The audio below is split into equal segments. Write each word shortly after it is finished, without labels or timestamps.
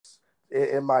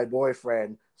in my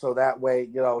boyfriend, so that way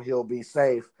he'll be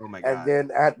safe. Oh my And god.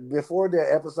 then before the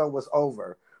episode was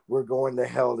over, we're going to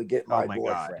hell to get Oh my my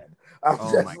god. boyfriend. I'm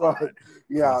Oh my just like, god.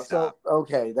 yeah. Please So stop.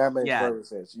 okay, that makes Yeah, perfect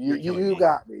sense. You you're you killing you me.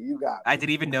 got me. You got I me.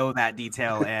 didn't even know that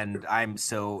detail, and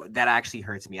that actually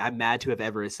hurts me. I'm mad to have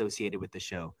ever associated with the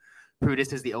show.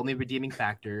 Prudence is the only redeeming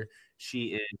factor. She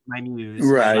is my muse, my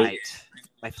Right. light,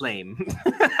 my flame.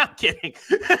 I'm kidding.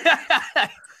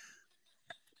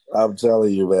 I'm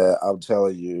telling you, man. I'm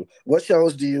telling you. What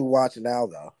shows do you watch now,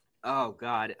 though? Oh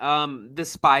God. The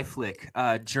spy flick,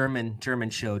 German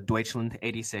show, Deutschland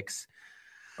 86.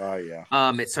 Oh yeah.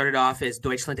 It started off as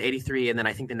Deutschland 83, and then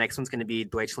I think the next one's going to be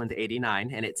Deutschland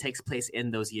 89, and it takes place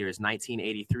in those years,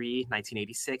 1983,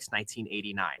 1986,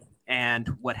 1989. And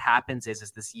what happens is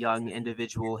this young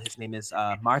individual, his name is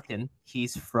Martin.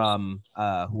 He's from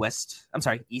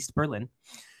East Berlin,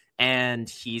 and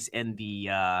he's in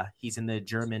the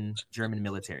German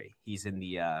military. He's in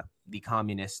the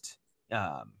communist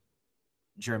um,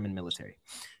 German military,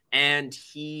 and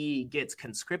he gets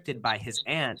conscripted by his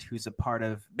aunt, who's a part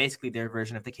of basically their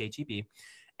version of the KGB,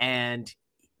 and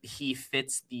he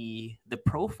fits the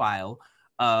profile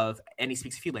and he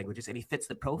speaks a few languages, and he fits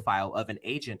the profile of of an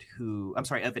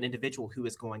individual who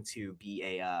is going to be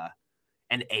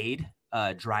an aide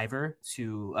driver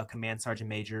to a command sergeant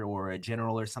major or a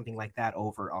general or something like that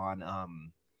over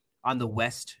on the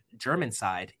West German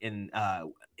side in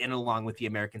along with the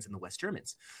Americans and the West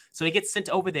Germans. So he gets sent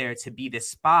over there to be this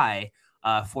spy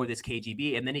for this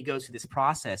KGB, and then he goes through this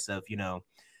process of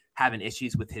having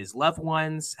issues with his loved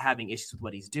ones, having issues with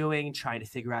what he's doing, trying to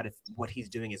figure out if what he's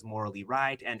doing is morally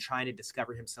right, and trying to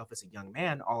discover himself as a young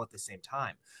man all at the same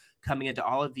time, coming into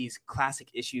all of these classic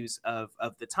issues of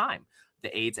the time,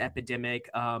 the AIDS epidemic,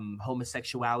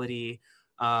 homosexuality,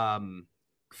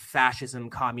 fascism,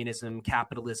 communism,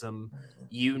 capitalism,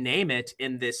 you name it,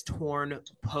 in this torn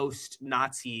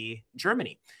post-Nazi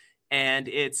Germany. And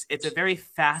it's a very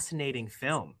fascinating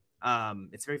film.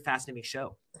 It's a very fascinating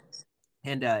show.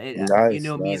 And Nice,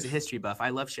 me as a nice. history buff, I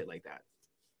love shit like that.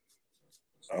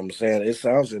 I'm saying it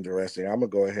sounds interesting. I'm gonna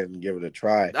go ahead and give it a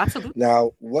try. Absolutely.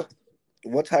 Now, what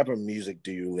type of music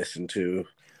do you listen to?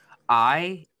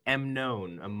 I am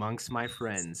known amongst my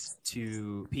friends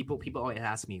to people always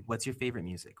ask me, "What's your favorite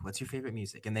music? What's your favorite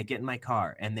music?" And they get in my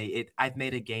car and I've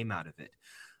made a game out of it.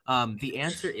 The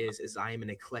answer is I am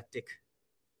an eclectic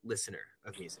listener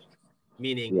of music,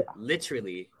 meaning Yeah.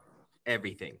 literally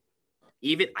everything.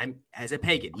 Even I'm as a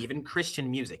pagan, even Christian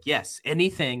music, yes,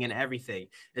 anything and everything,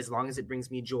 as long as it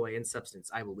brings me joy and substance,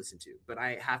 I will listen to. But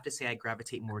I have to say, I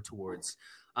gravitate more towards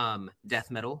death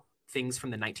metal, things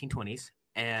from the 1920s,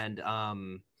 and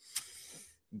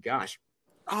gosh,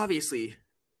 obviously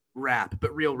rap,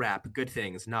 but real rap, good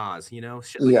things, Nas,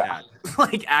 shit like Yeah. that,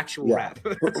 like actual Yeah. rap.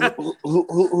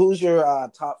 Who's your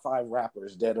top 5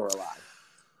 rappers, dead or alive?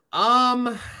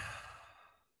 um,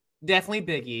 Definitely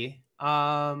Biggie.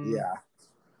 Yeah.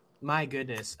 My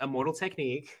goodness, Immortal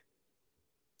Technique.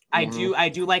 Hmm. I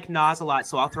do like Nas a lot,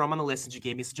 so I'll throw him on the list since you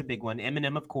gave me such a big one.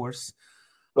 Eminem, of course.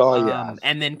 Oh yeah.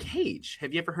 And then Cage.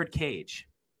 Have you ever heard Cage?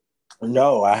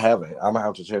 No, I haven't. I'm gonna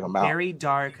have to check them out. Very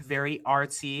dark, very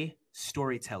artsy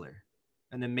storyteller.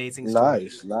 An amazing story.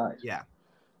 Nice, nice, Yeah.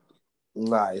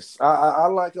 nice. I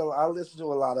like. I listen to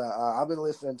a lot of. I've been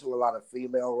listening to a lot of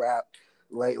female rap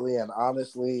lately, and You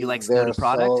honestly, like Snow they're to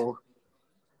Product? so.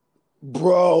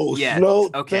 Bro, Yes. Snow,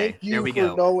 Okay. thank There you we for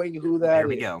go. knowing who that There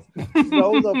we is. go.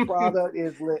 Snow the product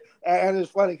is lit. And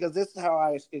it's funny because this is how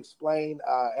I explain.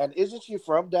 And isn't she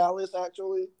from Dallas,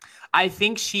 actually? I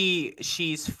think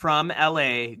she's from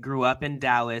LA, grew up in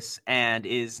Dallas, and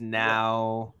is Yeah.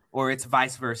 now, or it's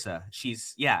vice versa. And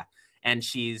she's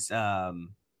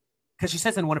because she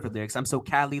says in one of her lyrics, "I'm so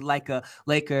Cali like a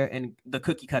Laker," and the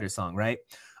Cookie Cutter song, right?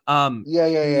 Yeah,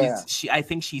 yeah, yeah. I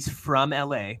think she's from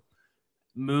LA,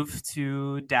 moved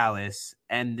to Dallas,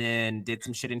 and then did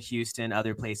some shit in Houston,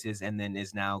 other places, and then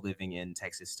is now living in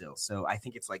Texas still. So I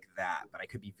think it's like that, but I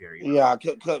could be very wrong. Yeah,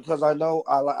 because I know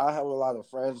I have a lot of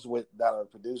friends with that are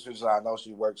producers. And I know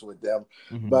she works with them,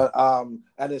 Mm-hmm. but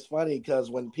and it's funny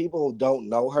because when people don't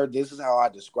know her, this is how I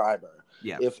describe her.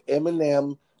 Yeah. If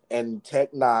Eminem and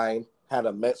Tech Nine had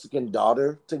a Mexican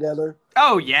daughter together,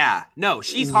 Oh yeah, no,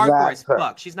 she's hardcore as that's her.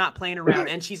 fuck. She's not playing around,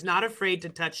 and she's not afraid to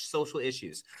touch social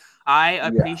issues. I Yeah,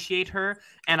 appreciate her,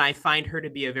 and I find her to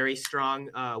be a very strong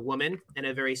woman and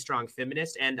a very strong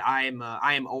feminist. And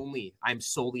I'm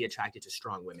solely attracted to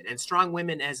strong women, and strong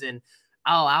women as in,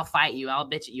 oh, I'll fight you, I'll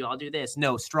bitch at you, I'll do this.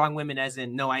 No, strong women as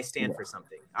in, no, I stand for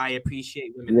something. I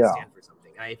appreciate women that yeah, stand for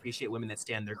something. I appreciate women that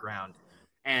stand their ground,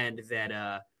 and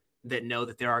that that know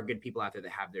that there are good people out there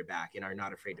that have their back and are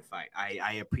not afraid to fight.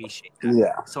 I appreciate that.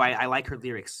 Yeah. So I like her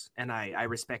lyrics, and I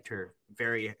respect her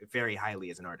very, very highly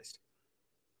as an artist.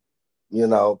 You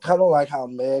know, kind of like how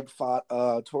Meg fought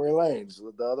Tory Lanez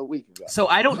the other week ago. So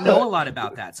I don't know a lot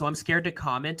about that, so I'm scared to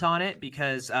comment on it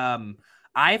because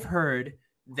I've heard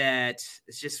that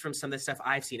it's just from some of the stuff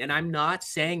I've seen, and I'm not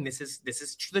saying this is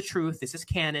the truth. This is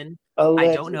canon. Allegedly,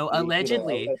 I don't know.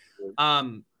 Allegedly,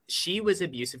 allegedly. She was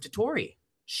abusive to Tory.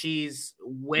 She's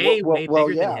way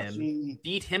bigger than him.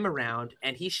 Beat him around,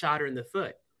 and he shot her in the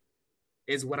foot.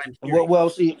 Is what I'm hearing. Well,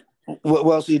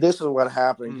 see, this is what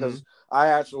happened because I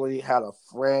actually had a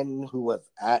friend who was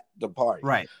at the party.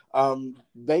 Right.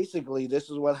 Basically, this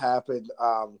is what happened.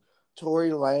 Tory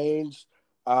Lanez,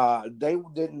 they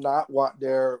did not want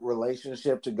their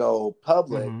relationship to go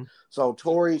public. So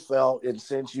Tory felt, and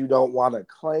since you don't want to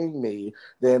claim me,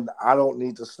 then I don't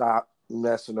need to stop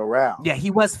messing around. Yeah,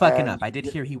 he was fucking up. I did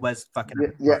hear he was fucking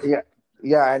up.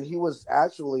 Yeah, and he was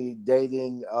actually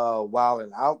dating Wild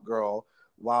and Out girl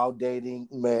while dating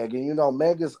Meg. And, you know,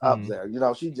 Meg is up there. You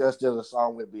know, she just did a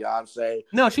song with Beyonce.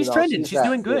 No, she's trending. She's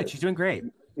doing good. She's doing great.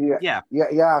 Yeah.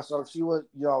 So she was,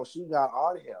 you know, she got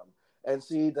on him. And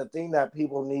see, the thing that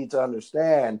people need to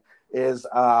understand is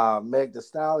Meg Thee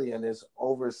Stallion is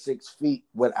over 6 feet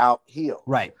without heels.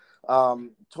 Right.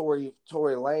 Tory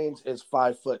Lanez is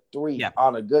 5'3"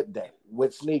 on a good day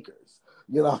with sneakers.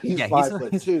 You know, he's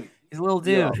 5'2". He's a little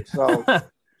dude. You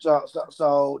know,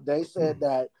 so they said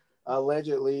that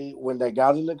allegedly when they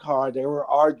got in the car, they were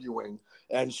arguing,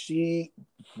 and she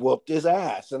whooped his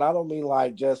ass. And I don't mean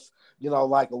like just, you know,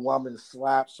 like a woman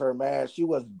slaps her man. She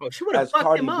was. Oh, she would have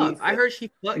fucked him up. I heard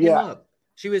she fucked him up.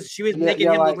 She was making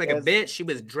him look like a bitch. She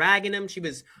was dragging him. She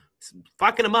was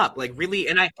fucking him up, like really.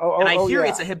 And I hear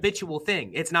it's a habitual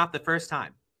thing. It's not the first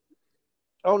time.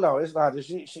 Oh no, it's not.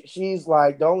 She's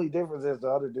like, the only difference is the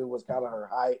other dude was kind of her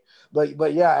height,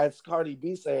 but yeah, as Cardi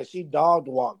B said, she dog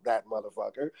walked that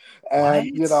motherfucker, and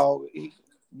you know, and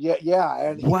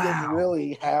he didn't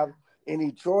really have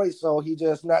any choice, so he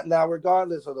just now,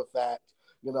 regardless of the fact,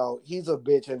 you know, he's a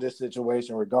bitch in this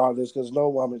situation, regardless, because no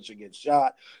woman should get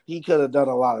shot. He could have done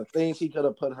a lot of things. He could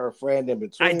have put her friend in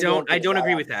between. I don't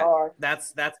agree with that.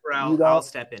 That's where I'll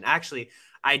step in. Actually,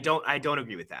 I don't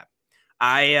agree with that.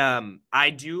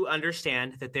 I do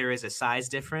understand that there is a size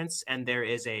difference and there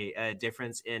is a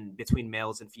difference in between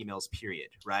males and females, period,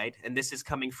 right? And this is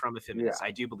coming from a feminist.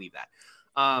 I do believe that.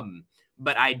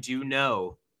 But I do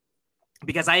know,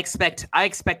 because I expect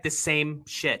the same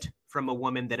shit from a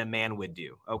woman that a man would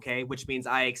do, okay? Which means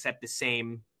I accept the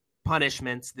same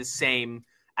punishments, the same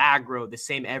aggro, the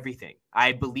same everything.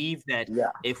 I believe that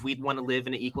if we want to live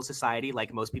in an equal society,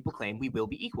 like most people claim, we will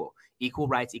be equal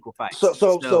rights, equal fights.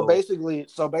 So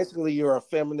basically, you're a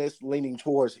feminist leaning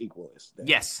towards equalist. Then.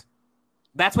 Yes,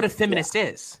 that's what a feminist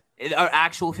is. Our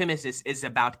actual feminist is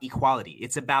about equality.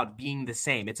 It's about being the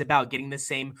same. It's about getting the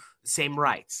same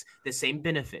rights, the same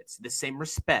benefits, the same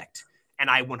respect. And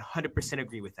I 100%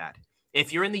 agree with that.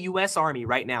 If you're in the U.S. Army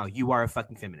right now, you are a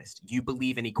fucking feminist. You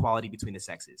believe in equality between the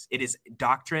sexes. It is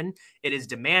doctrine. It is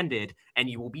demanded, and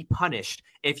you will be punished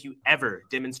if you ever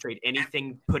demonstrate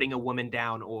anything putting a woman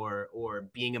down or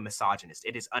being a misogynist.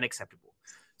 It is unacceptable.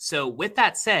 So with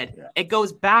that said, it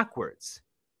goes backwards.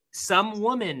 Some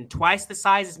woman twice the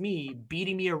size as me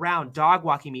beating me around, dog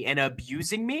walking me, and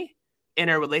abusing me in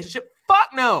a relationship?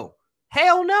 Fuck no.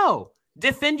 Hell no.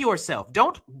 Defend yourself.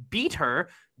 Don't beat her.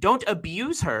 Don't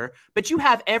abuse her, but you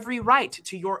have every right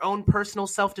to your own personal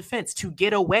self-defense, to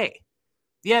get away.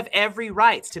 You have every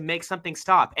right to make something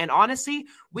stop. And honestly,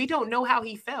 we don't know how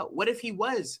he felt. What if he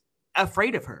was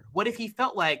afraid of her? What if he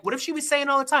felt like, what if she was saying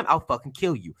all the time, I'll fucking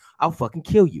kill you. I'll fucking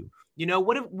kill you. You know,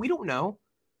 what if we don't know?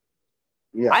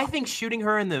 Yeah. I think shooting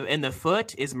her in the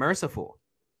foot is merciful.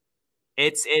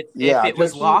 If it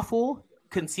was lawful,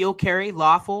 concealed carry,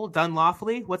 lawful, done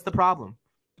lawfully, what's the problem?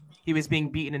 He was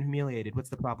being beaten and humiliated. What's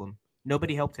the problem?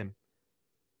 Nobody helped him.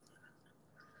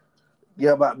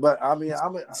 Yeah, but I mean,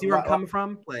 see where I'm coming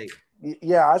from? Like,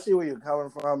 yeah, I see where you're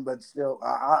coming from, but still,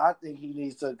 I think he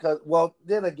needs to. Cause, well,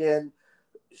 then again,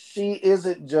 she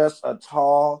isn't just a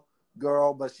tall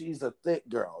girl, but she's a thick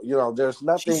girl. You know, there's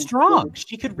nothing. She's strong.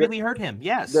 She could really hurt him.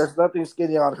 Yes. There's nothing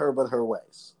skinny on her but her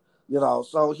waist. You know,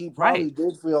 so he probably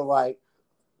did feel like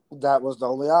that was the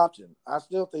only option. I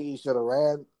still think he should have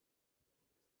ran.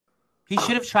 He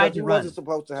should have tried to run. He wasn't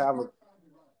supposed to have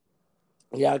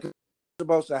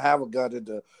supposed to have a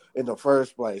gun in the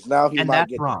first place. Now he might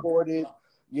get deported.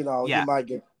 You know,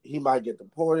 he might get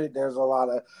deported. There's a lot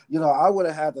of, you know, I would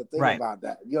have had to think about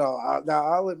that. You know, now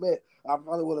I'll admit, I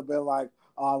probably would have been like,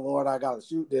 oh Lord, I gotta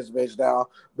shoot this bitch now.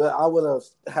 But I would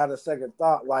have had a second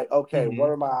thought, like, okay, what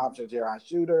are my options here? I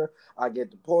shoot her, I get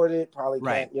deported, probably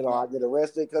Right. can't, I get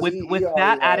arrested because With he that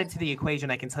already added has. to the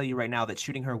equation, I can tell you right now that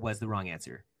shooting her was the wrong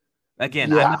answer.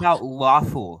 Again, I'm Yeah, about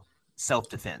lawful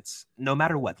self-defense, no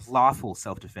matter what, lawful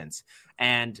self-defense,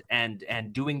 and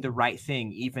doing the right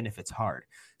thing, even if it's hard.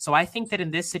 So I think that in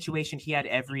this situation, he had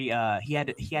every he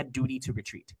had duty to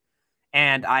retreat,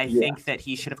 and I yeah, think that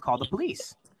he should have called the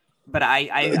police. But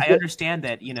I understand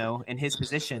that, in his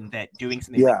position, that doing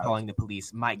something like yeah, calling the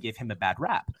police might give him a bad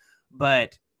rap.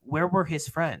 But where were his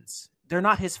friends? They're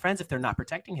not his friends if they're not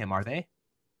protecting him, are they?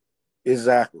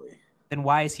 exactly. Then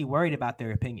why is he worried about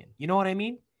their opinion? You know what I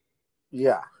mean?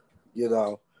 Yeah, you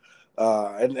know,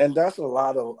 and that's a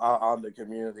lot of on the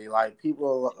community. Like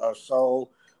people are so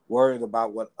worried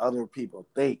about what other people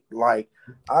think. Like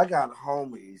I got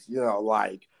homies,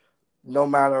 like no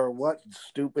matter what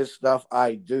stupid stuff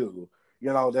I do,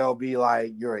 they'll be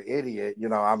like, "You're an idiot," I'm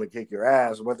gonna kick your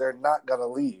ass, but they're not gonna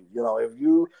leave. If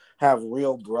you have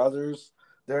real brothers,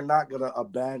 they're not gonna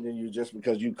abandon you just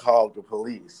because you called the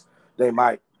police. They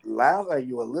might laugh at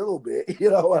you a little bit, you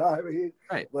know what I mean?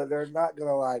 Right. But they're not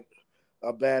gonna like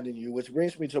abandon you, which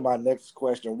brings me to my next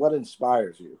question. What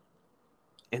inspires you?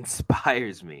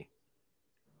 Inspires me.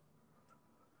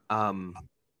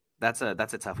 That's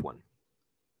a tough one.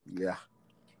 Yeah.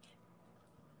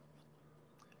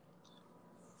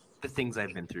 The things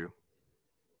I've been through,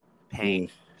 pain,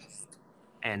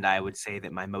 and I would say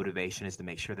that my motivation is to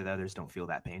make sure that others don't feel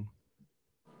that pain.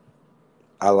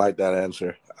 I like that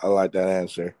answer.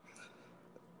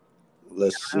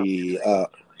 Let's see.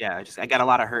 Yeah, I got a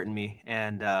lot of hurt in me,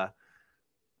 and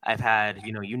I've had,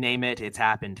 you name it, it's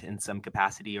happened in some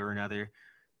capacity or another.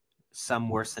 Some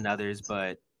worse than others,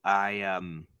 but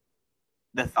the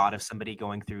thought of somebody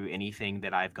going through anything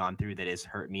that I've gone through that has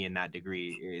hurt me in that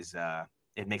degree is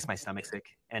it makes my stomach sick,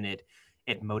 and it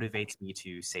motivates me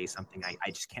to say something. I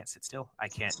just can't sit still. I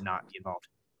can't not be involved.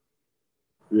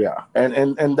 Yeah,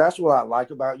 and that's what I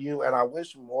like about you, and I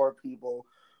wish more people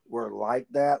were like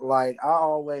that. Like I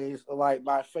always like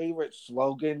my favorite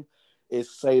slogan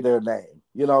is say their name.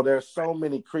 There's so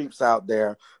many creeps out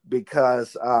there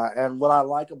because and what I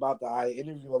like about I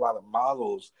interview a lot of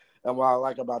models, and what I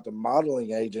like about the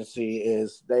modeling agency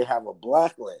is they have a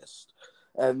blacklist,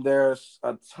 and there's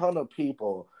a ton of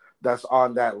people that's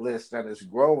on that list that is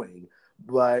growing.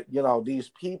 But these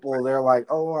people, they're like,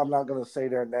 oh, I'm not gonna say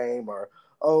their name, or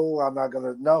oh, I'm not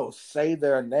gonna say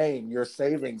their name. You're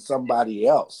saving somebody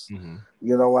else. Mm-hmm.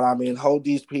 You know what I mean? Hold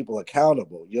these people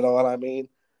accountable. You know what I mean?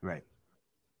 Right.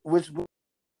 Which we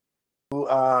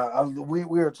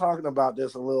were talking about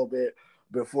this a little bit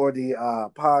before the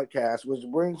podcast, which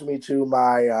brings me to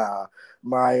my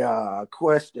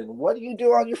question. What do you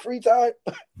do on your free time,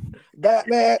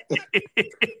 Batman?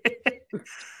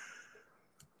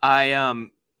 I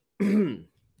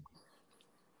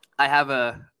I have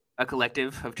a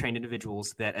collective of trained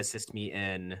individuals that assist me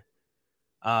in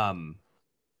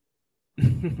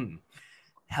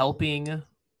helping.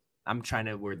 I'm trying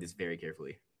to word this very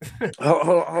carefully.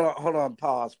 Hold on,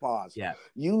 pause. Yeah.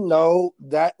 You know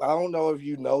that I don't know if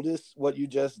you noticed what you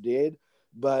just did,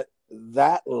 but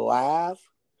that laugh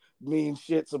means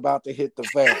shit's about to hit the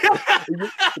fan.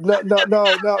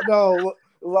 No.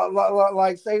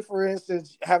 Like, say for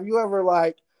instance, have you ever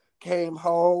like came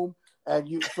home and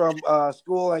you from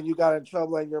school and you got in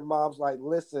trouble and your mom's like,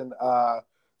 listen, I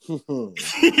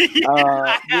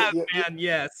have, man.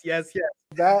 Yes.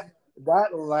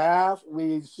 that laugh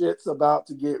means shit's about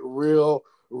to get real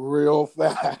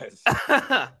fast.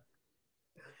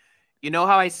 You know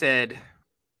how I said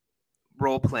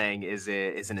role playing is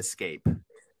an escape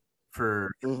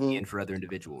for me and for other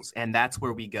individuals, and that's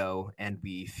where we go and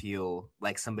we feel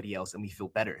like somebody else and we feel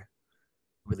better,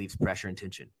 relieves pressure and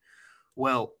tension.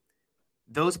 Well,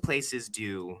 those places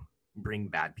do bring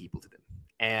bad people to them,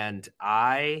 and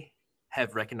I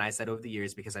have recognized that over the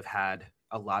years because I've had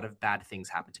a lot of bad things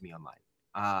happen to me online.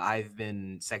 I've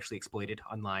been sexually exploited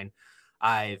online.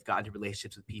 I've gotten into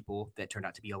relationships with people that turned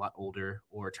out to be a lot older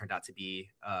or turned out to be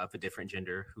of a different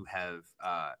gender who have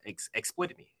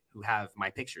exploited me, who have my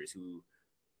pictures, who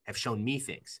have shown me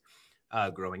things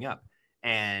growing up.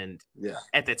 And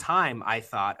at the time, I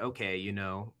thought, okay,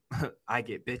 I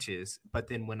get bitches. But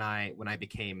then when I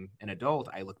became an adult,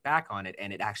 I look back on it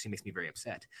and it actually makes me very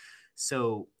upset.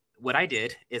 So what I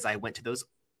did is I went to those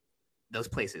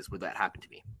places where that happened to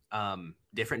me,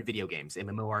 different video games,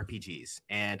 MMORPGs,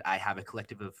 and I have a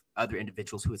collective of other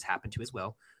individuals who it's happened to as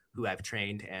well, who I've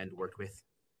trained and worked with,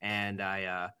 and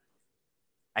I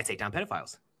take down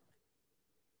pedophiles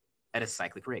at a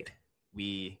cyclic rate.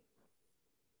 We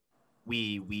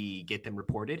we get them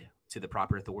reported to the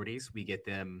proper authorities. We get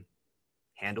them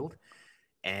handled,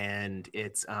 and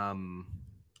it's a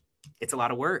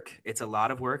lot of work. It's a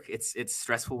lot of work. It's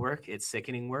stressful work. It's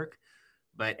sickening work.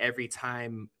 But every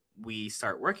time we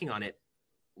start working on it,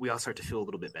 we all start to feel a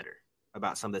little bit better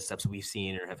about some of the steps we've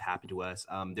seen or have happened to us.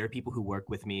 There are people who work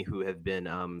with me who have been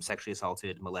sexually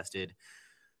assaulted, molested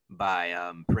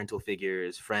by parental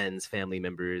figures, friends, family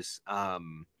members.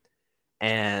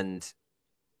 And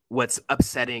what's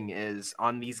upsetting is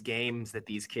on these games that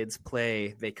these kids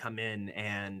play, they come in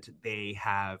and they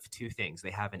have two things.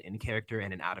 They have an in-character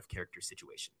and an out-of-character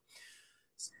situation.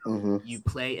 So you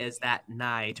play as that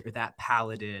knight or that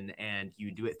paladin, and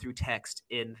you do it through text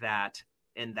in that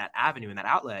avenue, in that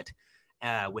outlet,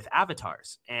 with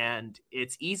avatars. And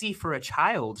it's easy for a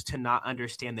child to not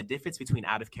understand the difference between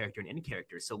out of character and in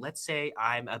character. So let's say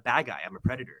I'm a bad guy, I'm a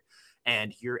predator,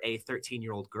 and you're a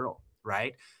 13-year-old girl,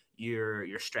 right?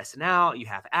 You're stressing out, you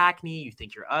have acne, you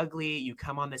think you're ugly, you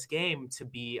come on this game to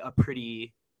be a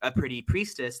pretty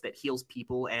priestess that heals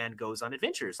people and goes on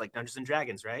adventures like Dungeons and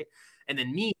Dragons, right? And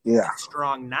then me,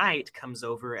 strong knight, comes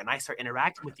over and I start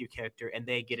interacting with your character and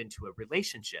they get into a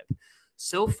relationship.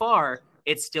 So far,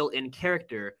 it's still in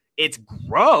character. It's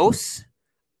gross.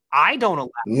 I don't allow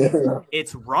it.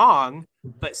 It's wrong,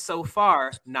 but so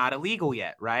far, not illegal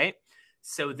yet, right?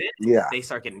 So then they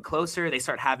start getting closer. They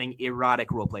start having erotic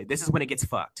roleplay. This is when it gets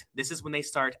fucked. This is when they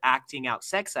start acting out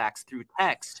sex acts through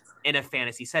text in a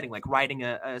fantasy setting, like writing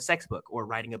a sex book or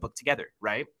writing a book together,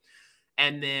 right?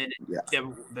 And then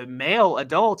the male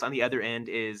adult on the other end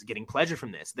is getting pleasure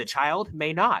from this. The child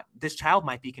may not. This child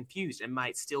might be confused and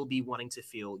might still be wanting to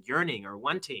feel yearning or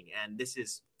wanting. And this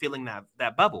is filling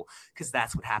that bubble, because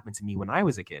that's what happened to me when I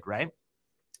was a kid, right?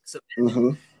 So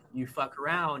you fuck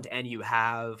around and you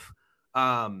have...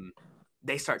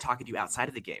 they start talking to you outside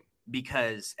of the game,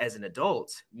 because as an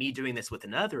adult, me doing this with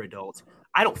another adult,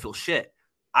 I don't feel shit.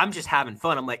 I'm just having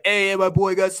fun. I'm like, hey, my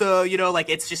boy got so, like,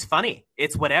 it's just funny.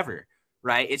 It's whatever,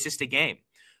 right? It's just a game.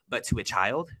 But to a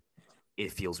child,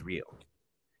 it feels real.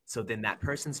 So then that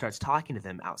person starts talking to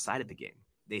them outside of the game.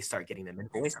 They start getting them in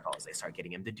voice calls. They start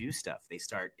getting them to do stuff.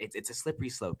 It's a slippery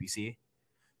slope, you see?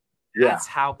 That's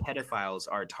how pedophiles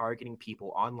are targeting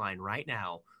people online right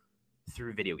now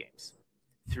through video games,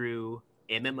 through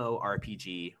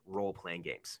MMORPG role-playing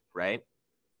games, right?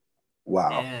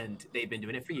 Wow. And they've been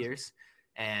doing it for years,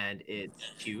 and it's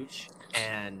huge,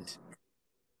 and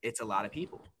it's a lot of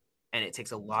people. And it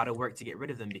takes a lot of work to get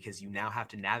rid of them, because you now have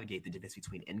to navigate the difference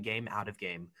between in-game,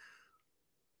 out-of-game,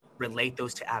 relate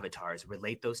those to avatars,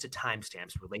 relate those to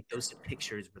timestamps, relate those to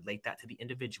pictures, relate that to the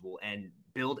individual, and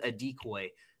build a decoy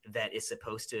that is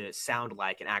supposed to sound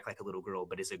like and act like a little girl,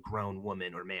 but is a grown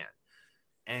woman or man.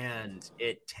 And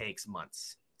it takes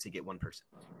months to get one person.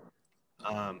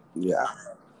 And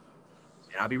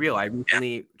I'll be real. I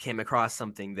recently came across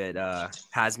something that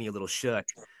has me a little shook.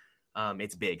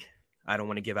 It's big. I don't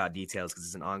want to give out details because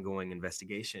it's an ongoing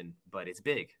investigation, but it's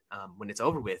big. When it's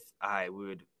over with, I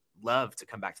would love to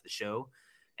come back to the show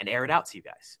and air it out to you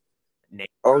guys.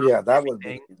 That would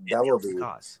be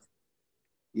cause.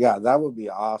 Yeah, that would be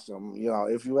awesome.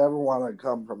 If you ever want to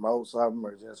come promote something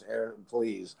or just air it,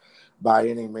 please, by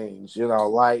any means.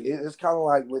 Like it's kind of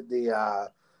like with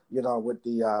the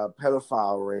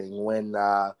pedophile ring, when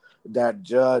that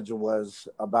judge was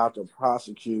about to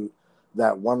prosecute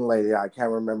that one lady, I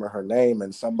can't remember her name,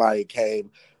 and somebody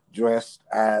came dressed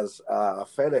as a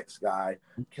FedEx guy,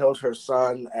 killed her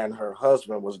son, and her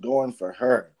husband was going for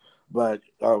her. But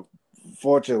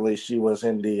fortunately, she was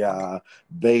in the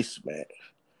basement.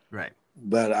 Right.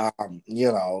 But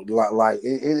like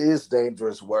it is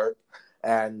dangerous work,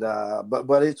 and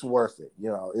but it's worth it.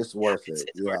 It's worth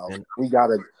it. We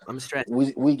gotta. I'm stressed.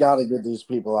 We gotta get these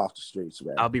people off the streets,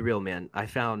 man. I'll be real, man. I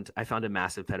found a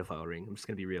massive pedophile ring. I'm just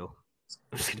gonna be real.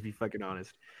 I'm just gonna be fucking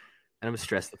honest, and I'm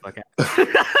stressed the fuck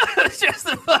out. Stressed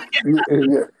the fuck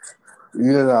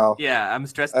out. Yeah, I'm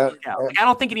stressed the fuck out. Like, I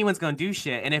don't think anyone's gonna do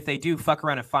shit, and if they do, fuck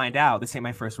around and find out. This ain't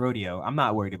my first rodeo. I'm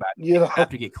not worried about it. I have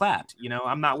to get clapped.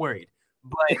 I'm not worried.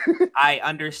 But I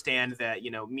understand that,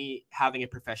 me having a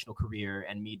professional career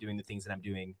and me doing the things that I'm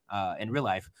doing in real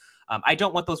life, I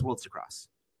don't want those worlds to cross.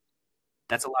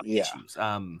 That's a lot of issues.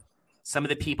 Some of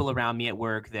the people around me at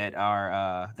work that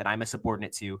are that I'm a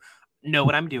subordinate to know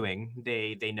what I'm doing.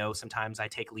 They know sometimes I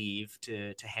take leave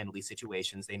to handle these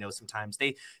situations. They know sometimes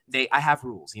I have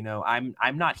rules. I'm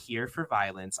not here for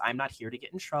violence. I'm not here to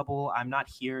get in trouble. I'm not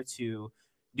here to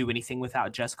do anything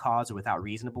without just cause or without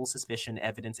reasonable suspicion,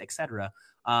 evidence, etc.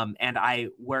 And I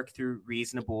work through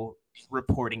reasonable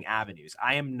reporting avenues.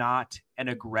 I am not an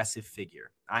aggressive figure.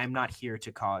 I am not here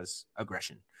to cause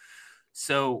aggression.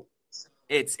 So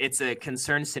it's a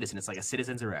concerned citizen. It's like a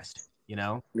citizen's arrest, you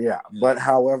know? Yeah, but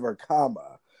however,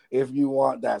 comma, if you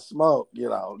want that smoke,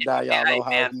 now y'all know how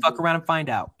man, fuck around and find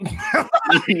out.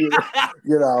 you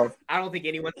know, I don't think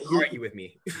anyone can argue with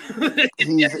me.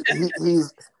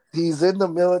 he's in the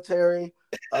military.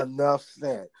 Enough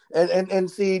said.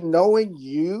 And see, knowing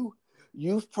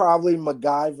you've probably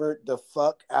MacGyvered the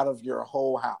fuck out of your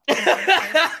whole house.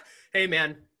 Hey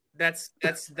man, that's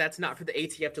not for the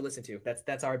ATF to listen to.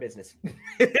 That's our business.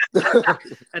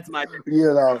 That's my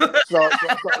business.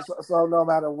 So no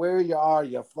matter where you are,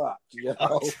 you're fucked.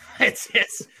 That's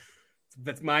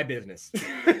my business.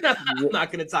 I'm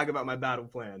not going to talk about my battle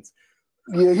plans.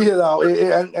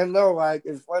 And no, like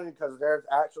it's funny because there's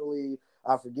actually,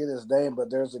 I forget his name, but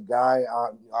there's a guy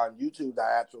on YouTube that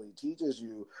actually teaches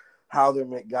you how to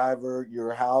MacGyver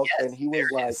your house, and he was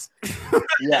like,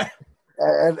 yeah.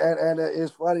 And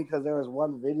it's funny because there was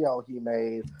one video he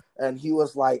made, and he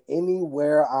was like,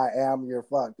 "Anywhere I am, you're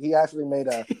fucked." He actually made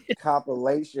a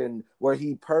compilation where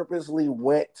he purposely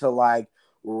went to like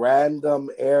random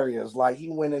areas. Like he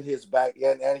went in his back,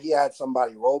 and he had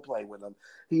somebody role play with him.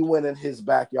 He went in his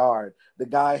backyard. The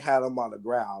guy had him on the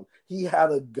ground. He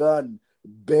had a gun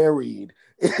buried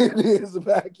in his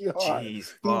backyard.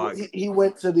 Jeez, he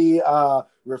went to the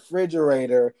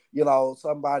refrigerator.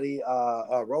 Somebody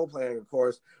role playing, of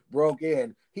course, broke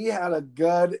in. He had a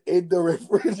gun in the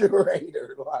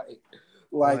refrigerator,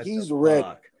 like he's ready.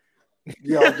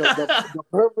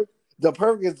 The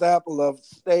perfect example of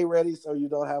stay ready so you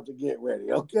don't have to get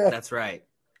ready. Okay, that's right.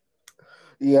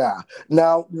 Yeah.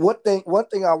 Now, one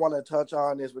thing I want to touch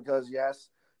on is because yes,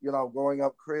 growing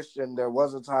up Christian, there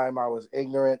was a time I was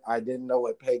ignorant. I didn't know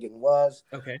what pagan was.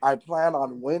 Okay. I plan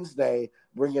on Wednesday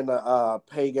bringing a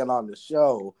pagan on the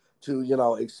show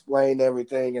to, explain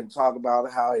everything and talk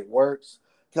about how it works.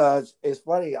 Because it's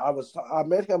funny, I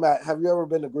met him at, have you ever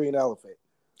been to Green Elephant?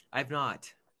 I've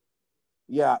not.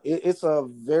 Yeah, it's a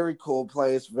very cool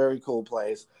place.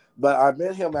 But I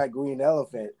met him at Green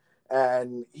Elephant,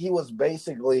 and he was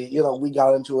basically, we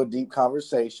got into a deep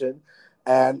conversation.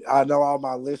 And I know all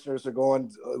my listeners are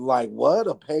going like, what?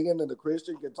 A pagan and a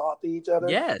Christian can talk to each other?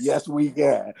 Yes, we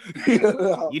can.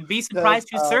 You'd be surprised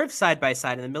who served side by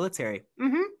side in the military.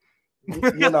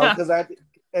 Because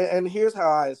and here's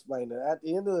how I explain it. At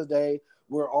the end of the day,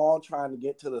 we're all trying to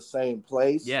get to the same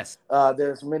place. Yes.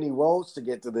 There's many roads to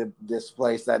get to this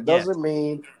place. That doesn't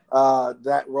mean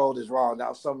that road is wrong.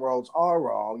 Now, some roads are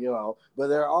wrong, but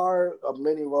there are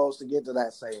many roads to get to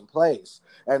that same place.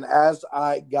 And as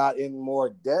I got in more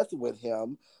depth with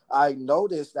him, I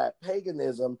noticed that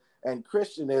paganism and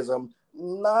Christianism,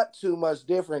 not too much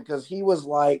different, because he was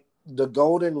like, the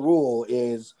golden rule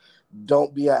is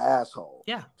don't be an asshole.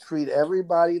 Yeah. Treat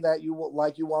everybody that you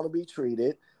want to be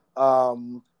treated.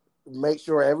 Make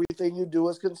sure everything you do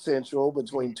is consensual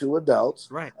between two adults,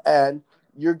 right? And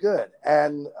you're good.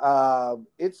 And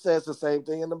it says the same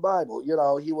thing in the Bible.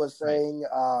 He was saying,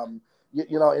 right.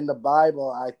 In the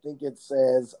Bible, I think it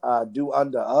says, do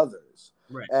unto others.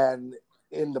 Right. And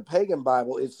in the pagan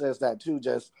Bible, it says that too,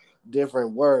 just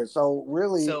different words. So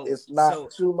really, it's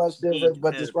not too much different.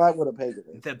 But describe what a pagan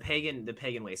is. The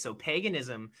pagan way. So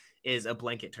paganism is a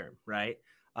blanket term, right?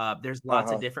 There's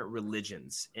lots of different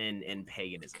religions in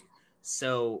paganism.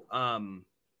 So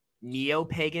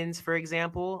neo-pagans, for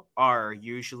example, are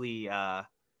usually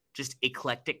just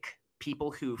eclectic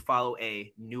people who follow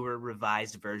a newer,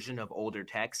 revised version of older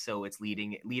texts. So it's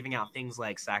leaving out things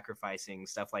like sacrificing,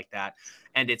 stuff like that,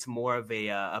 and it's more of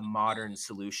a modern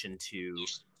solution to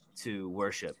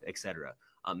worship, etc.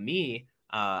 I'm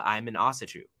an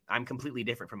Ossetru. I'm completely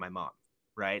different from my mom.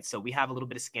 Right. So we have a little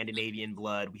bit of Scandinavian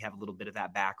blood. We have a little bit of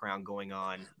that background going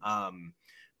on.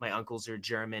 My uncles are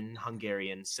German,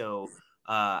 Hungarian. So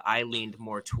I leaned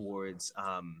more towards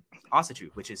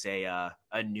Ossetru, which is a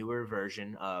newer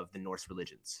version of the Norse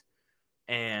religions.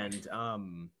 And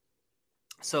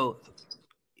so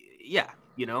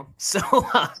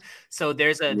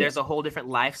there's a whole different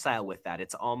lifestyle with that.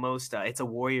 It's almost it's a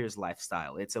warrior's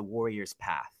lifestyle. It's a warrior's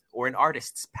path or an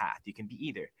artist's path. You can be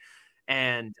either.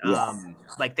 And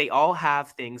like they all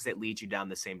have things that lead you down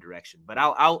the same direction. But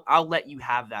I'll let you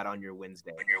have that on your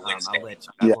Wednesday.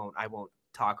 I won't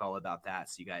talk all about that.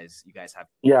 So you guys have.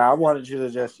 Yeah, I wanted you to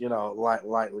just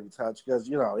lightly touch because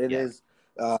it is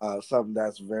something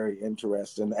that's very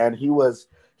interesting. And he was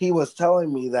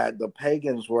telling me that the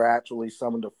pagans were actually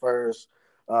some of the first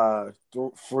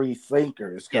free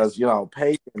thinkers, because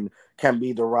pagan can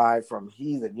be derived from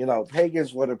heathen.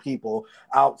 Pagans were the people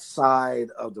outside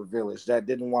of the village that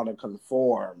didn't want to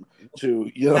conform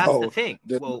to that's the thing.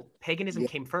 Well, paganism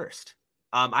came first.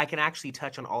 I can actually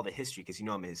touch on all the history because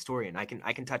I'm a historian. I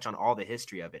can touch on all the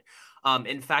history of it.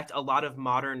 In fact, a lot of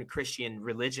modern Christian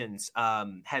religions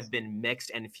have been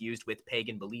mixed and fused with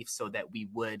pagan beliefs so that we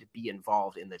would be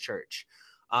involved in the church.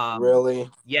 Really?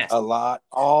 Yes. A lot?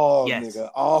 Oh, Yes. nigga.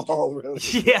 Oh, really?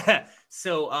 Yeah.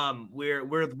 So we're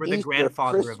the Easter,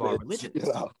 grandfather of all Christmas, religions.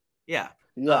 Yeah.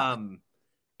 Yeah.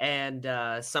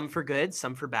 And some for good,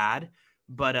 some for bad.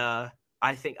 But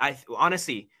I think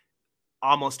honestly,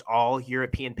 almost all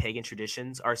European pagan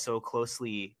traditions are so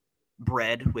closely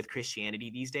bred with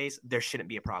Christianity these days, there shouldn't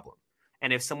be a problem.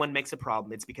 And if someone makes a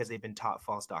problem, it's because they've been taught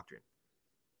false doctrine.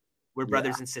 We're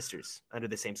brothers and sisters under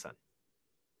the same sun.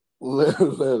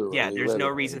 Literally. Yeah, there's no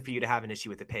reason for you to have an issue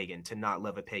with a pagan, to not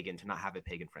love a pagan, to not have a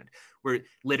pagan friend. We're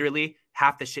literally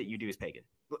half the shit you do is pagan.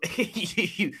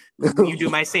 you do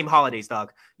my same holidays,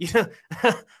 dog. Like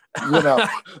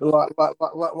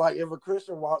if a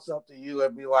Christian walks up to you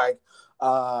and be like,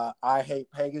 I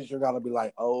hate pagans, you're gonna be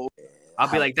like, oh.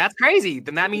 I'll be like, that's crazy.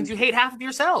 Then that means you hate half of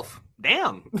yourself.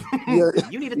 Damn.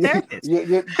 You need a therapist.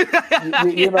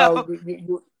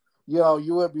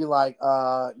 You would be like,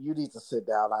 you need to sit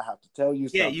down. I have to tell you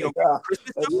something. You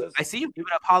Christmas I see you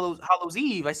giving up Hallows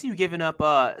Eve. I see you giving up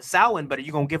Samhain, but are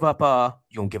you gonna give up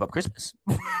Christmas?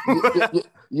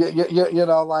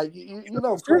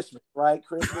 Christmas, right?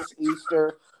 Christmas,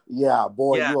 Easter. Yeah,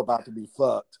 boy, you about to be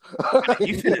fucked.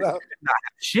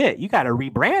 Shit, you got to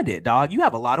rebrand it, dog. You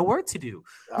have a lot of work to do.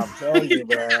 I'm telling you,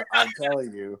 man. I'm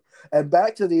telling you. And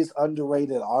back to these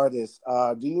underrated artists.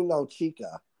 Do you know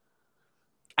Chika?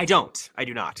 I don't. I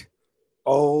do not.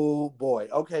 Oh, boy.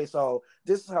 Okay, so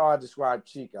this is how I describe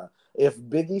Chika. If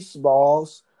Biggie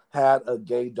Smalls had a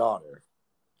gay daughter.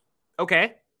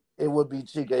 Okay. It would be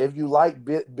Chika. If you like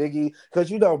Biggie, because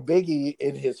Biggie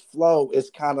in his flow is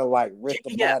kind of like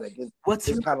rhythmatic. Yeah.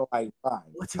 It's kind of like fine.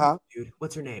 What's her name, dude?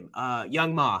 What's her name?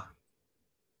 Young Ma.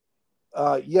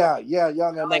 Yeah,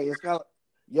 Young Ma. It's kind of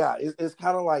it's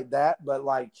kind of like that, but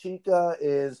like Chika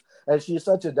is, and she's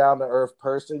such a down to earth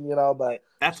person, but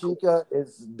Chika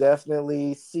is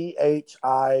definitely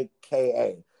Chika.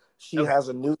 She has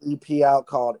a new EP out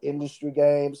called Industry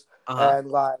Games,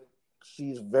 and like.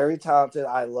 She's very talented.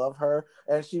 I love her.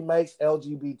 And she makes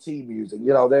LGBT music.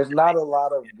 There's not a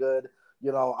lot of good,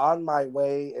 On My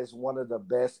Way is one of the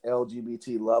best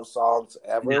LGBT love songs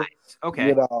ever. Nice.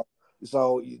 Okay.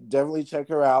 So you definitely check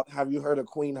her out. Have you heard of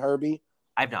Queen Herbie?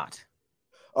 I've not.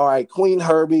 All right. Queen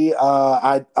Herbie.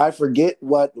 I forget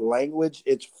what language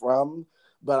it's from,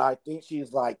 but I think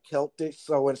she's like Celtic.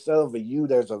 So instead of a U,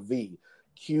 there's a V.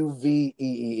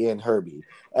 Qveen Herbie.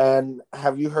 And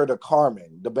have you heard of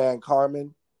Carmen, the band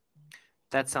Carmen?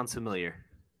 That sounds familiar.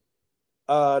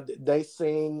 They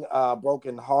sing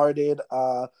Broken Hearted.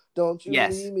 Don't you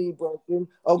leave me broken?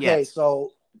 Okay,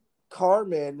 so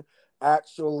Carmen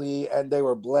actually, and they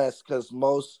were blessed because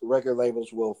most record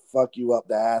labels will fuck you up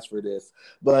the ass for this,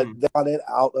 but they got it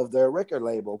out of their record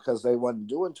label because they wasn't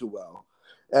doing too well.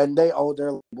 And they owed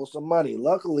their label some money.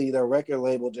 Luckily, their record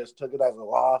label just took it as a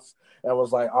loss and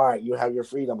was like, all right, you have your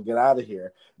freedom. Get out of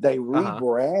here. They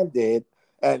rebranded,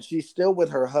 and she's still with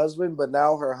her husband, but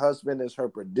now her husband is her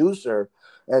producer,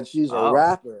 and she's a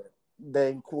rapper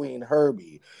named Queen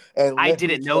Herbie. And I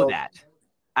didn't know that.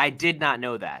 I did not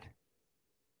know that.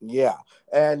 Yeah.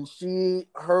 And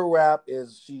her rap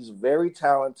she's very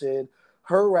talented.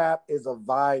 Her rap is a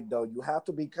vibe, though. You have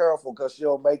to be careful because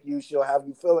she'll have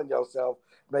you feeling yourself,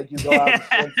 make you go out and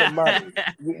spend some money.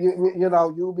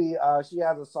 She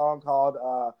has a song called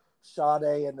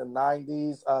Sade in the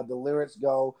 90s. The lyrics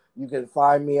go, you can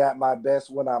find me at my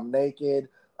best when I'm naked,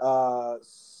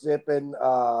 sipping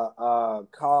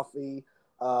coffee,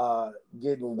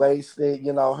 getting wasted.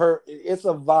 It's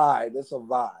a vibe. It's a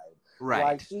vibe. Right.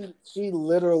 Like she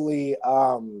literally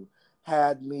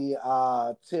had me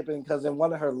tipping, because in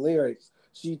one of her lyrics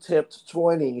she tipped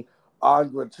 20 on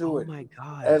gratuity. Oh my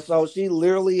god! And so she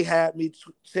literally had me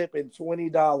tipping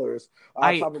 $20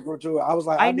 on top of gratuity. I was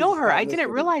like, I know her. I didn't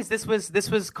realize this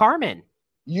was Carmen.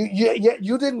 You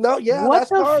didn't know? Yeah, what that's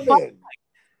Carmen.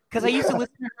 Because I used to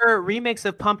listen to her remix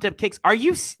of Pumped Up Kicks.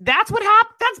 That's what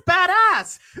happened? That's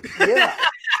badass. Yeah.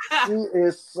 She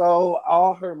is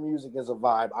all her music is a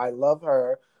vibe. I love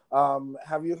her.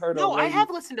 Have you heard of I have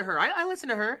listened to her. I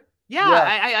listened to her. Yeah.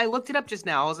 I looked it up just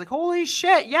now. I was like, holy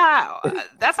shit. Yeah.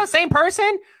 That's the same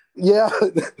person. Yeah.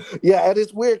 Yeah. And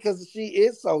it's weird because she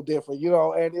is so different,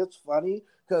 and it's funny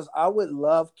because I would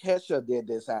love, Kesha did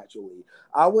this actually.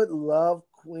 I would love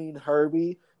Queen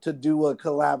Herbie to do a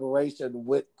collaboration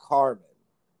with Carmen.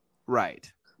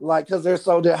 Right. Like, because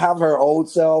to have her old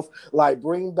self, like,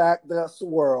 bring back the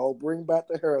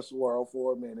hair swirl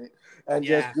for a minute and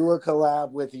just do a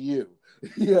collab with you,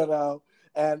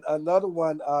 And another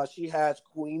one, she has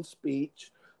Queen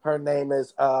Speech. Her name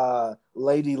is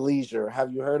Lady Leisure.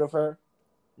 Have you heard of her?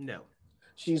 No.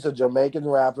 She's a Jamaican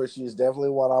rapper. She's definitely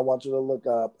one I want you to look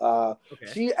up. Okay.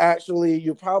 She actually,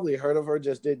 you probably heard of her,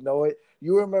 just didn't know it.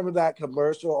 You remember that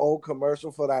commercial, old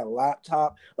commercial for that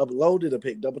laptop? Uploaded a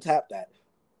pic, double tap that,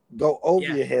 go over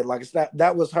Yeah. your head like it's not.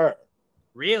 That was her.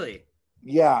 Really?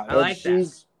 Yeah, I and like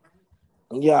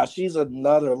that. she's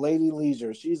another Lady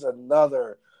Leisure. She's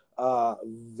another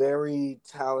very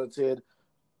talented,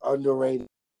 underrated.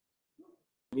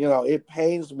 It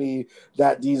pains me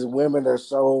that these women are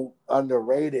so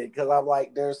underrated because I'm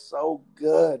like, they're so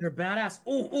good. They're badass.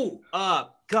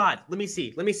 God, let me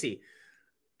see.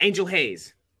 Angel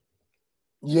Hayes.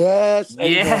 Yes.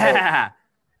 Yeah.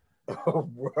 Oh,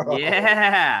 bro.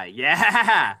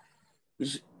 Yeah.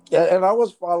 And I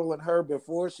was following her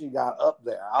before she got up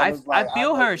there. I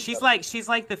feel her. She's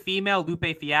like the female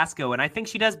Lupe Fiasco, and I think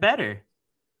she does better.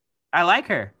 I like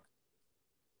her.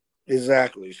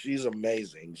 Exactly. She's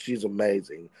amazing.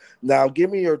 Now, give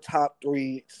me your top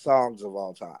 3 songs of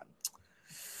all time.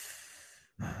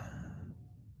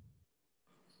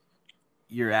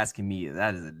 You're asking me.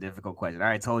 That is a difficult question. I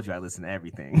already told you I listen to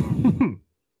everything.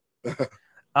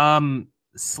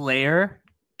 Slayer,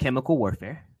 Chemical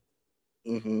Warfare.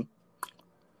 Mm-hmm.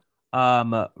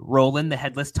 Roland the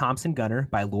Headless Thompson Gunner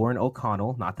by Lauren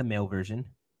O'Connell, not the male version.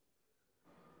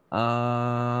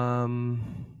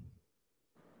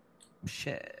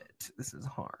 Shit, this is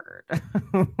hard.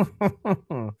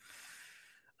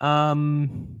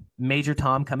 Major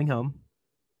Tom Coming Home.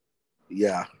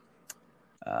 Yeah.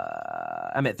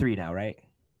 I'm at 3 now, right?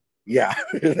 Yeah.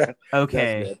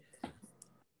 Okay.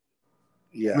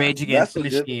 Yeah. Rage Against the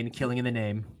Machine, Killing in the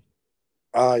Name.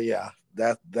 Yeah.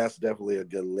 That's definitely a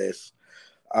good list.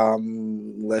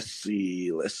 Let's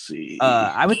see.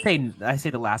 I would say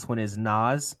the last one is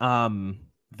Nas,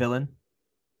 Villain.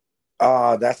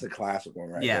 That's a classic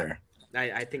one there.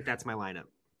 I think that's my lineup.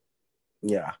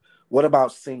 Yeah. What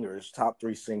about singers? Top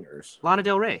 3 singers. Lana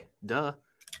Del Rey. Duh.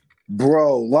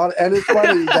 Bro, and it's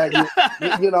funny that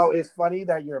it's funny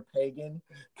that you're a pagan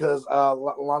because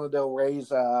Lana Del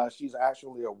Rey's she's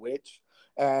actually a witch.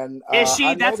 And is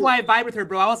she? That's why I vibe with her,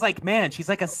 bro. I was like, man, she's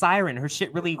like a siren. Her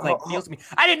shit really feels me.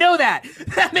 I didn't know that.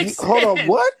 That makes sense. Hold on,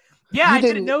 what? Yeah, I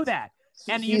didn't know that.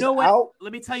 And you know what?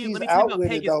 Let me tell you about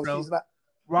pagans, bro.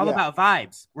 We're all about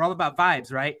vibes. We're all about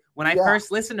vibes, right? When I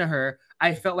first listened to her,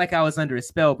 I felt like I was under a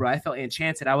spell, bro. I felt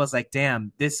enchanted. I was like,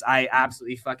 damn, I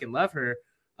absolutely fucking love her.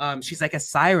 She's like a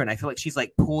siren. I feel like she's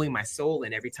like pulling my soul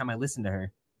in every time I listen to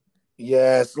her.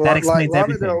 Yes, that explains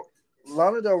everything.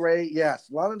 Lana Del Rey, yes.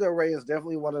 Lana Del Rey is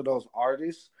definitely one of those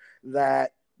artists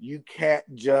that you can't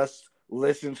just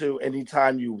listen to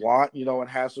anytime you want. It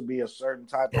has to be a certain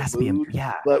type of mood.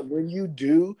 But when you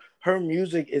do, her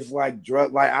music is like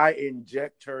drug. Like I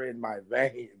inject her in my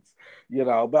veins,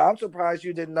 But I'm surprised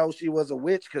you didn't know she was a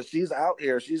witch because she's out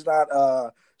here. She's not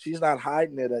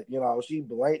hiding it. She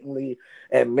blatantly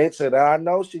admits it. And I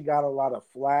know she got a lot of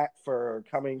flack for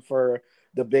coming for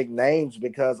the big names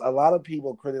because a lot of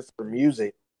people criticize her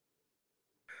music.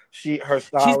 Her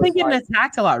style. She's been getting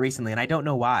attacked a lot recently, and I don't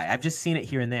know why. I've just seen it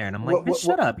here and there, and I'm like,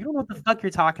 shut up! You don't know what the fuck you're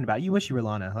talking about. You wish you were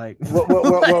Lana. Like,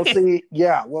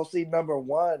 see, number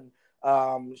one,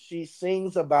 she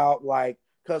sings about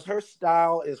because her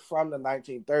style is from the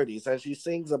 1930s, and she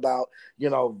sings about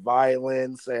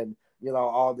violence and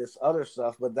all this other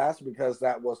stuff. But that's because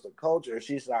that was the culture.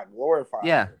 She's not glorifying.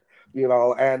 Yeah.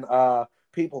 And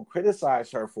people criticize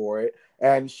her for it,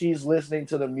 and she's listening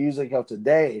to the music of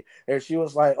today, and she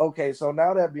was like, okay, so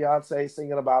now that Beyonce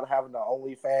singing about having the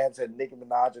OnlyFans and Nicki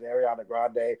Minaj and Ariana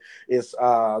Grande is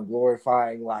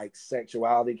glorifying like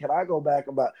sexuality, can I go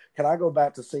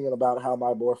back to singing about how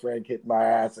my boyfriend kicked my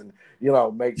ass and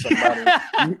make some money?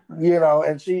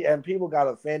 And people got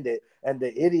offended, and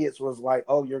the idiots was like,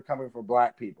 oh, you're coming for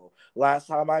black people. Last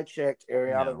time I checked,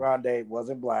 Ariana Grande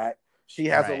wasn't black. She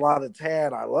has a lot of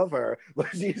tan. I love her, but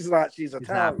she's not. She's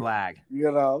not black.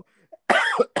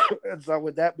 And so,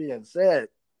 with that being said,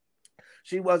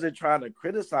 she wasn't trying to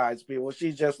criticize people.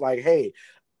 She's just like, hey,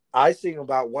 I sing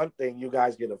about one thing, you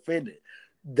guys get offended.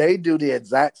 They do the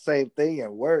exact same thing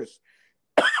and worse.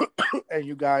 And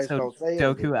you guys don't say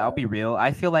Doku, anything. I'll be real.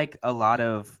 I feel like a lot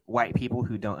of white people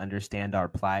who don't understand our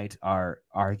plight are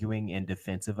arguing in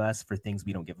defense of us for things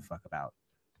we don't give a fuck about.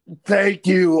 Thank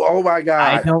you. Oh my God.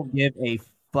 I don't give a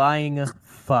flying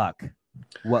fuck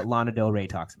what Lana Del Rey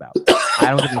talks about.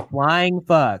 I don't give a flying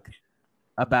fuck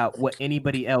about what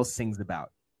anybody else sings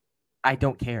about. I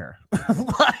don't care.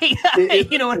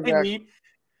 You know what I mean?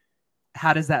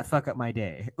 How does that fuck up my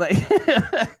day?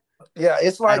 Yeah,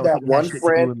 it's like that one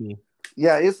friend.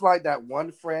 Yeah, it's like that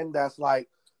one friend that's like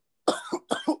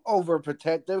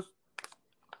overprotective,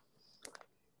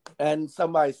 and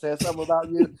somebody says something about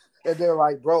you, and they're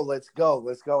like, "Bro, let's go,"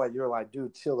 and you're like,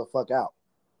 "Dude, chill the fuck out."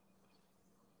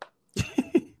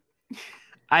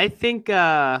 I think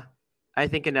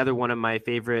another one of my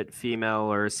favorite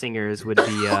female or singers would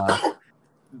be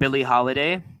Billie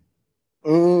Holiday,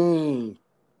 Mm,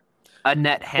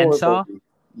 Annette poor Henshaw. baby.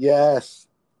 Yes.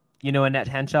 You know Annette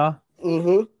Henshaw?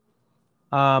 Mm-hmm.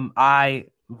 I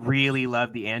really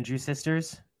love the Andrew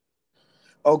sisters.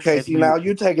 Okay, If see now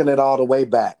you're taking it all the way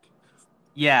back.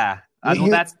 yeah, well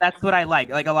You, that's what I like.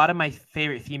 Like a lot of my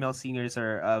favorite female singers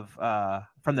are of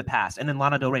from the past, and then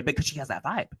Lana Del Rey because she has that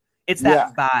vibe. It's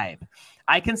yeah, that vibe.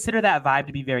 I consider that vibe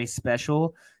to be very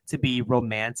special, to be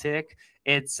romantic.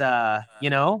 It's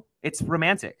it's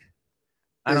romantic.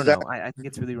 I don't know. exactly. I think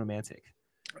it's really romantic.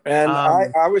 And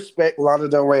Um, I respect Lana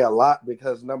Del Rey a lot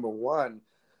because number one,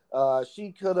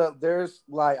 she could have. There's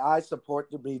like I support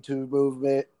the Me Too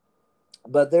movement,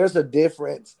 but there's a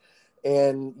difference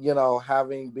in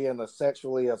having being a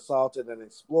sexually assaulted and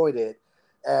exploited,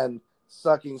 and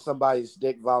sucking somebody's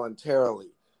dick voluntarily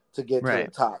to get to the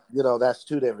right, top. That's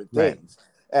two different right. things.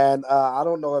 And I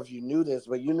don't know if you knew this,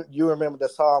 but you remember the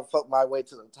song "Fuck My Way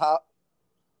to the Top"?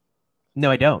 No,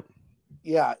 I don't.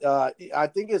 Yeah, I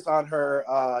think it's on her.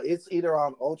 It's either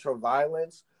on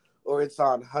Ultraviolence or it's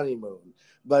on Honeymoon.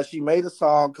 But she made a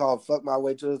song called "Fuck My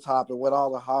Way to the Top," and with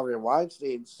all the Harvey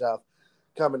Weinstein stuff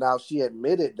coming out, she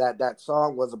admitted that that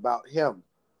song was about him.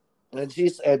 And she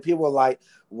said, people were like,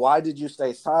 "Why did you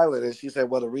stay silent?" And she said,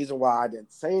 "Well, the reason why I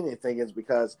didn't say anything is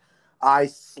because I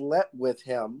slept with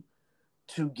him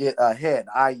to get ahead.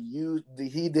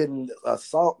 He didn't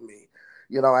assault me,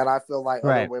 and I feel like other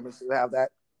Right. women should have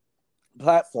that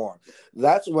platform."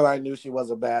 That's when I knew she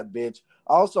was a bad bitch.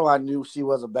 Also, I knew she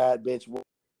was a bad bitch.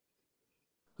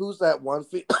 Who's that one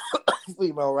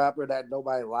female rapper that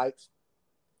nobody likes?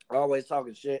 Always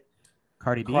talking shit.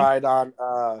 Cardi B. Cried on,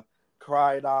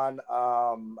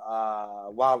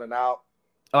 Wild and Out.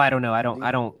 Oh, I don't know. I don't. You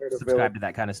I don't heard of her? subscribe to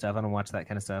that kind of stuff. I don't watch that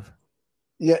kind of stuff.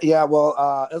 Yeah, yeah. Well,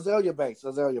 Azalea Banks.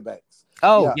 Azalea Banks.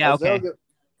 Oh, Yeah, yeah. Okay.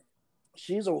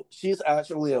 Azalea. She's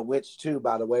actually a witch too,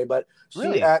 by the way. But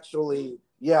Really? she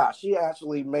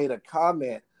actually made a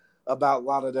comment about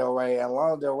Lana Del Rey, and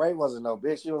Lana Del Rey wasn't no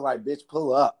bitch. She was like, "Bitch,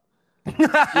 pull up."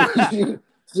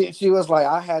 She, she was like,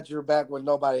 "I had your back when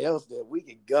nobody else did. We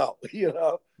could go,"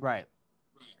 Right.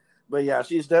 But yeah,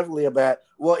 she's definitely a bad.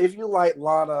 Well, if you like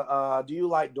Lana, do you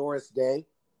like Doris Day?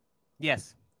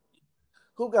 Yes.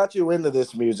 Who got you into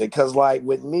this music? Because like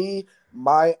with me,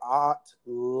 my aunt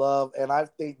loved, and I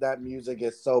think that music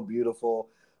is so beautiful.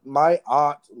 My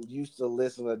aunt used to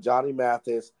listen to Johnny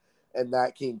Mathis and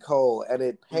Nat King Cole, and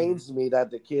it Mhm. pains me that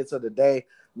the kids of the day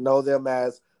know them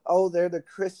as, oh, they're the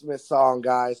Christmas song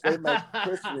guys. They make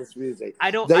Christmas music. I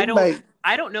don't. They I don't. make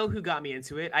I don't know who got me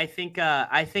into it. I think.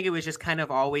 I think it was just kind of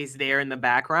always there in the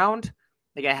background.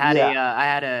 Like yeah. I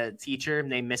had a teacher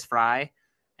named Miss Fry,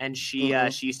 and Mm-hmm.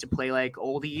 she used to play like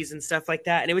oldies and stuff like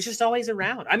that, and it was just always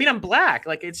around. I mean, I'm black.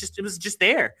 Like it was just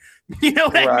there. You know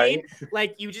what I mean? Right.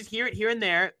 Like you just hear it here and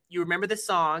there. You remember the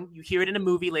song. You hear it in a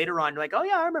movie later on. You're like, oh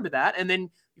yeah, I remember that. And then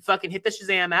you fucking hit the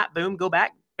Shazam app. Boom, go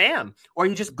back. Bam. Or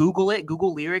you just Google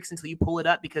lyrics until you pull it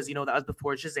up because that was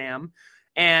before Shazam.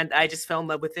 And I just fell in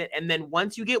love with it. And then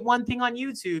once you get one thing on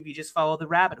YouTube, you just follow the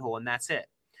rabbit hole, and that's it.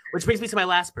 Which brings me to my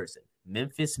last person,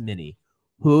 Memphis Minnie,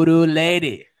 Hoodoo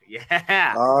Lady.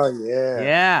 Yeah, Oh yeah.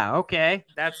 yeah. Okay,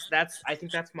 that's. I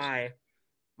think that's my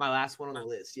last one on the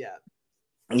list. Yeah.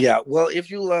 Yeah. Well, if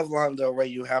you love Lana Del Rey,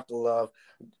 you have to love.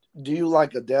 Do you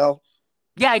like Adele?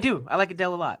 Yeah, I do. I like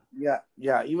Adele a lot. Yeah,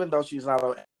 yeah. Even though she's not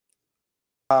a,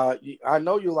 I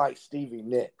know you like Stevie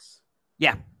Nicks.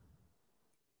 Yeah.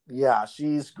 Yeah,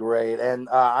 she's great, and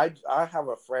I have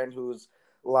a friend who's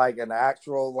like an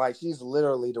actual like she's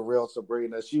literally the real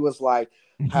Sabrina. She was like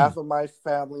half of my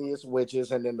family is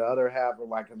witches, and then the other half are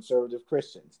like conservative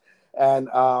Christians. And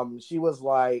she was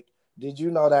like, "Did you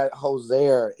know that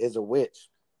Hosier is a witch,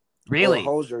 or Really?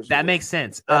 Hosier's a That witch?" makes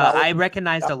sense. And I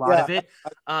recognized a lot yeah, of it.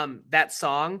 That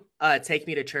song, "Take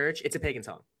Me to Church," it's a pagan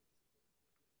song.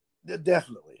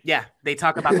 definitely. Yeah, they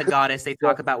talk about the goddess. They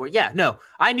talk about where. Yeah, no,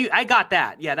 I got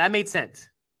that. Yeah, that made sense.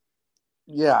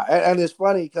 Yeah, and it's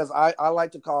funny because I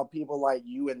like to call people like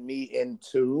you and me in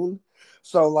tune.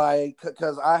 So like,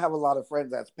 because I have a lot of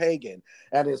friends that's pagan,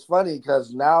 and it's funny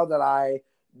because now that I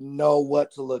know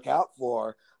what to look out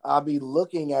for, I'll be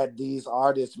looking at these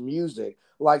artists' music.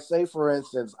 Like, say for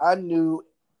instance, I knew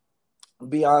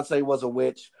Beyonce was a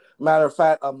witch. Matter of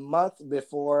fact, a month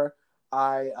before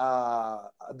I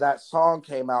that song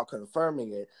came out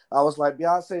confirming it, I was like,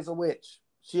 Beyonce's a witch.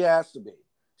 She has to be.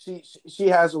 She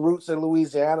has roots in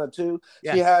Louisiana too.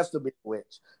 She Yeah. has to be a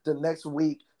witch. The next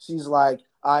week, she's like,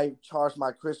 I charged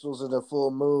my crystals in the full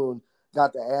moon,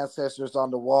 got the ancestors on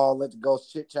the wall, let the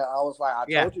ghost chit chat. I was like, I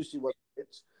Yeah. told you she was a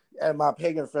witch. And my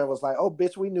pagan friend was like, oh,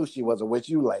 bitch, we knew she was a witch.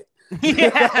 You late.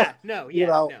 Yeah. No, you yeah,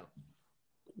 know,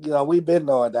 no. we've been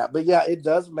knowing that. But yeah, it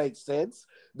does make sense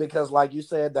because, like you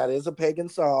said, that is a pagan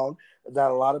song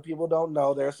that a lot of people don't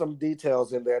know. There's some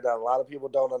details in there that a lot of people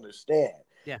don't understand.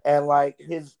 Yeah. And like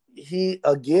he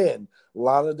again,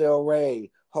 Lana Del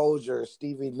Rey, Hozier,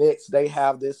 Stevie Nicks, they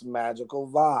have this magical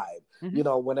vibe.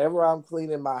 Mm-hmm. Whenever I'm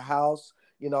cleaning my house,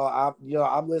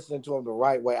 I'm listening to them the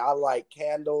right way. I light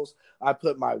candles. I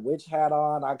put my witch hat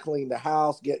on. I clean the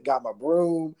house. Got my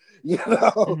broom.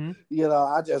 Mm-hmm.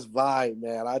 I just vibe,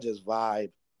 man. I just vibe.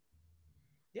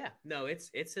 Yeah. No, it's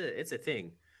a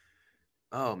thing.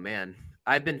 Oh man,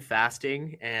 I've been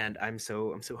fasting and I'm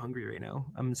so hungry right now.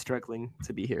 I'm struggling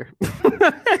to be here.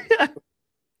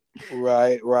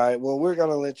 Right, right. Well, we're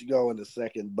gonna let you go in a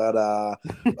second, but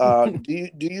do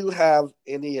you have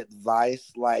any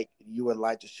advice like you would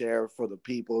like to share for the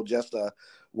people? Just a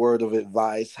word of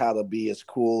advice, how to be as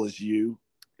cool as you.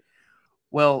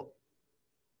 Well,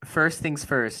 first things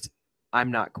first,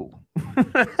 I'm not cool.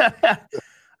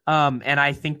 And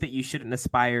I think that you shouldn't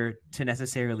aspire to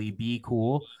necessarily be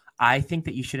cool. I think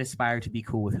that you should aspire to be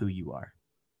cool with who you are.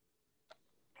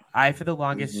 I, for the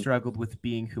longest, Mhm. struggled with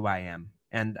being who I am.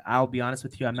 And I'll be honest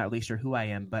with you, I'm not really sure who I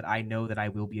am, but I know that I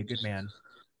will be a good man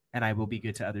and I will be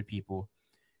good to other people.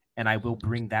 And I will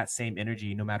bring that same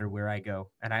energy no matter where I go.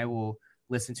 And I will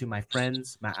listen to my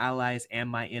friends, my allies, and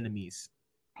my enemies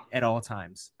at all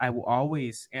times. I will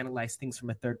always analyze things from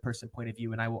a third person point of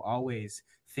view, and I will always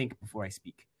think before I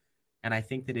speak. And I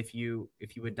think that if you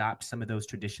adopt some of those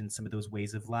traditions, some of those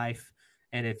ways of life,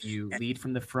 and if you lead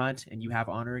from the front and you have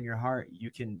honor in your heart, you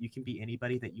can be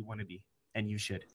anybody that you want to be, and you should.